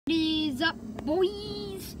What is up,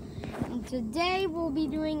 boys? And today we'll be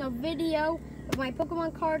doing a video of my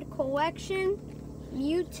Pokemon card collection.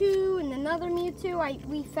 Mewtwo and another Mewtwo.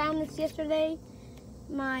 We found this yesterday.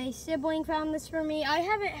 My sibling found this for me. I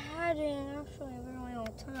haven't had it in actually a really long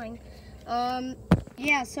time.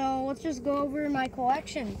 Yeah, so let's just go over my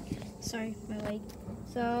collection. Sorry, my leg.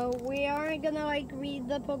 So we aren't gonna read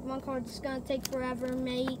the Pokemon cards. It's gonna take forever,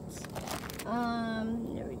 mates.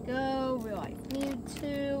 There we go. Real life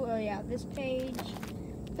Mewtwo. Oh yeah, this page.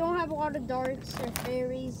 Don't have a lot of darks or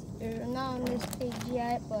fairies. They're not on this page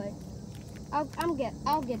yet, but I'll get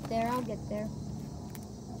there. I'll get there.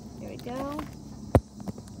 There we go.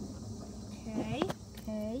 Okay.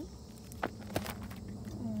 Alright.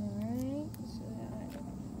 So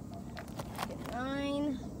get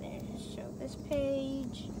 9. Then show this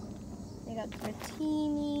page. They got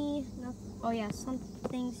Dratini. Oh yeah, some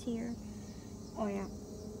things here. Oh yeah.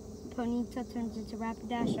 Ponyta turns into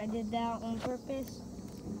Rapidash. I did that on purpose.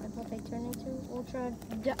 That's what they turn into.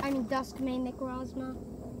 Duskmane Necrozma.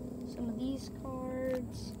 Some of these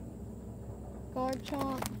cards.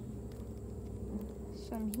 Garchomp.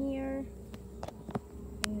 Some here.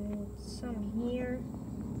 And some here.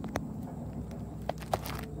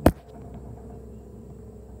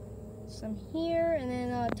 Some here. And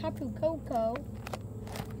then Tapu Koko.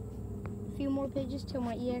 A few more pages till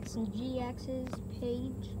my EX and GX's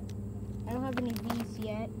page. I don't have any of these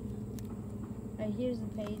yet. Alright, here's the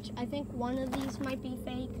page. I think one of these might be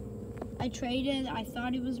fake. I traded. I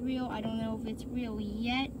thought it was real. I don't know if it's real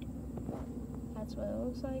yet. That's what it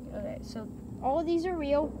looks like. Okay, so all of these are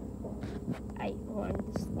real. Hold on,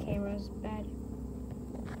 this camera's bad.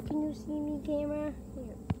 Can you see me, camera?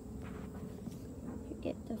 Here.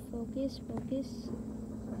 Get the focus.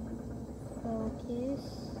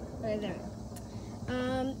 Okay, there.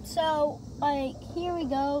 So, here we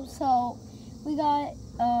go. So, we got,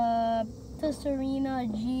 Tusarena,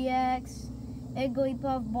 GX,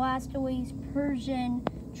 Igglybuff, Blastoise, Persian,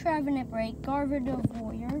 Trevenant Break, Gardevoir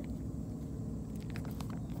Warrior.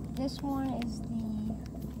 This one is the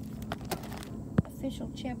official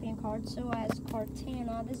champion card. So as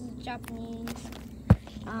Kartana, this is Japanese.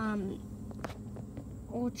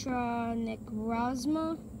 Ultra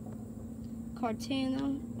Necrozma,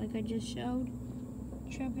 Kartana, like I just showed.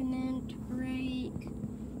 Trevenant Break,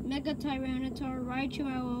 Mega Tyranitar, Raichu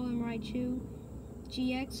LO, and Raichu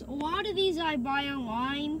GX. A lot of these I buy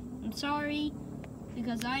online. I'm sorry,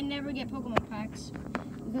 because I never get Pokemon packs.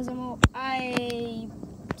 Because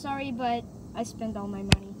sorry, but I spend all my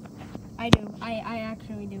money. I do. I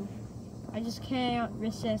actually do. I just can't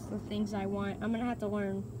resist the things I want. I'm gonna have to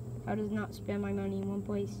learn how to not spend my money in one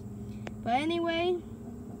place. But anyway,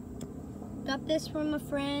 got this from a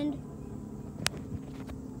friend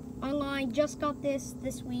online. Just got this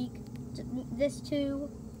week. This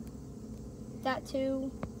too. That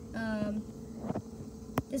too.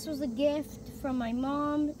 This was a gift from my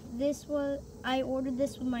mom. I ordered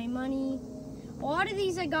this with my money. A lot of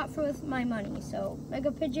these I got with my money. So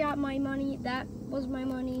Mega Pidgeot, my money. That was my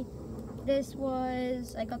money. I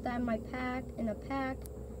got that in my pack.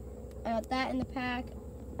 I got that in the pack.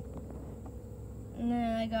 And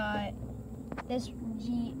then I got this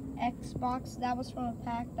GX box. That was from a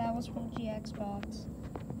pack. That was from GX box.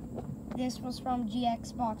 This was from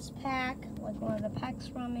GX box pack. Like one of the packs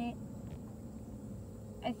from it,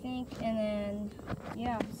 I think. And then,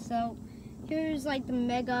 yeah. So here's like the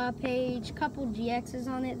Mega page. Couple GXs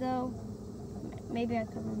on it though. Maybe I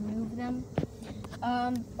could remove them.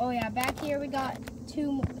 Oh yeah, back here we got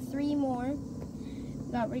 3 more.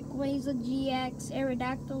 We got Rayquaza GX,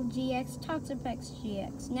 Aerodactyl GX, Toxapex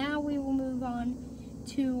GX. Now we will move on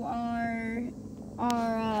to our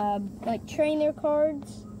trainer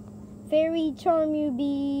cards. Fairy,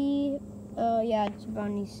 Charmeleon, yeah, it's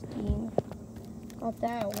Bunny Steam. Got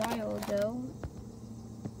that a while ago.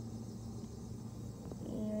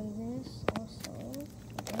 And this also.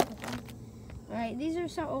 Alright, these are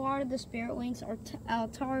a lot of the Spirit Links.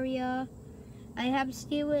 Altaria. I have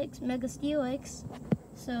Steelix, Mega Steelix.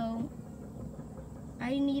 So,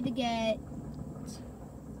 I need to get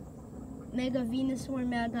Mega Venusaur,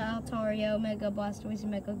 Mega Altaria, Mega Blastoise,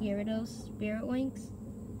 and Mega Gyarados Spirit Links.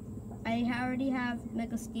 I already have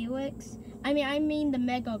Mega Steelix. I mean the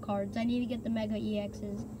Mega cards. I need to get the Mega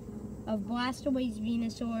EXs of Blastoise,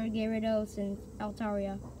 Venusaur, Gyarados, and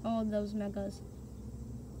Altaria. All of those Megas.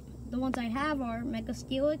 The ones I have are Mega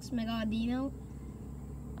Steelix, Mega Audino,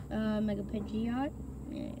 Mega Pidgeot.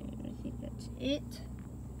 And I think that's it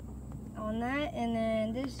on that. And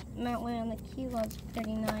then this Mount Wayne on the Keylog's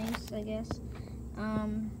pretty nice, I guess.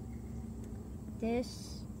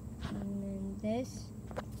 This, and then this,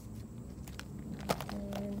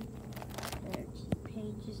 and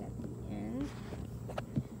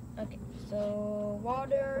So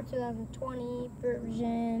water, 2020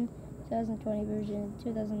 version,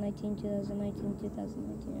 2019, 2019.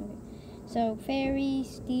 Okay. So fairy,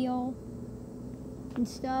 steel, and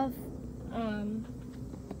stuff.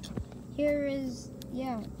 Here is,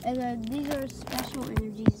 yeah, and these are special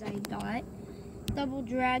energies I got. Double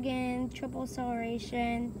dragon, triple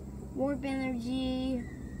acceleration, warp energy,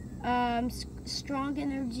 strong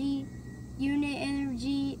energy, unit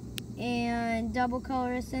energy, and double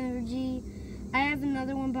colorless energy. I have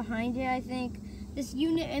another one behind it, I think. This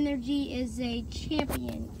unit energy is a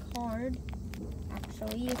champion card.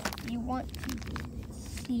 Actually, if you want to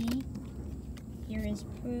see, here is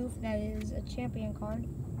proof that it is a champion card.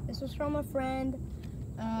 This was from a friend.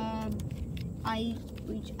 I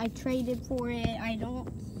traded for it. I don't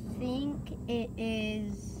think it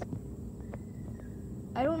is.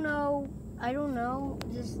 I don't know.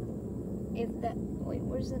 Just if that. Wait,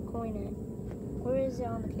 where's the coin at? Where is it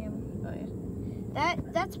on the camera? Oh yeah.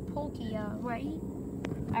 That's Polkia, right?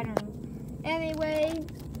 I don't know. Anyway,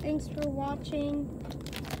 thanks for watching.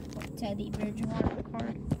 Teddy Bridgewater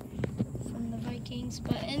card from the Vikings.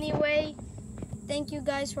 But anyway, thank you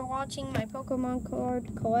guys for watching my Pokemon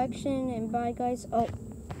card collection. And bye, guys. Oh,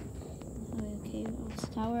 okay, it's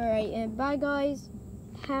tower. All right, and bye, guys.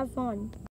 Have fun.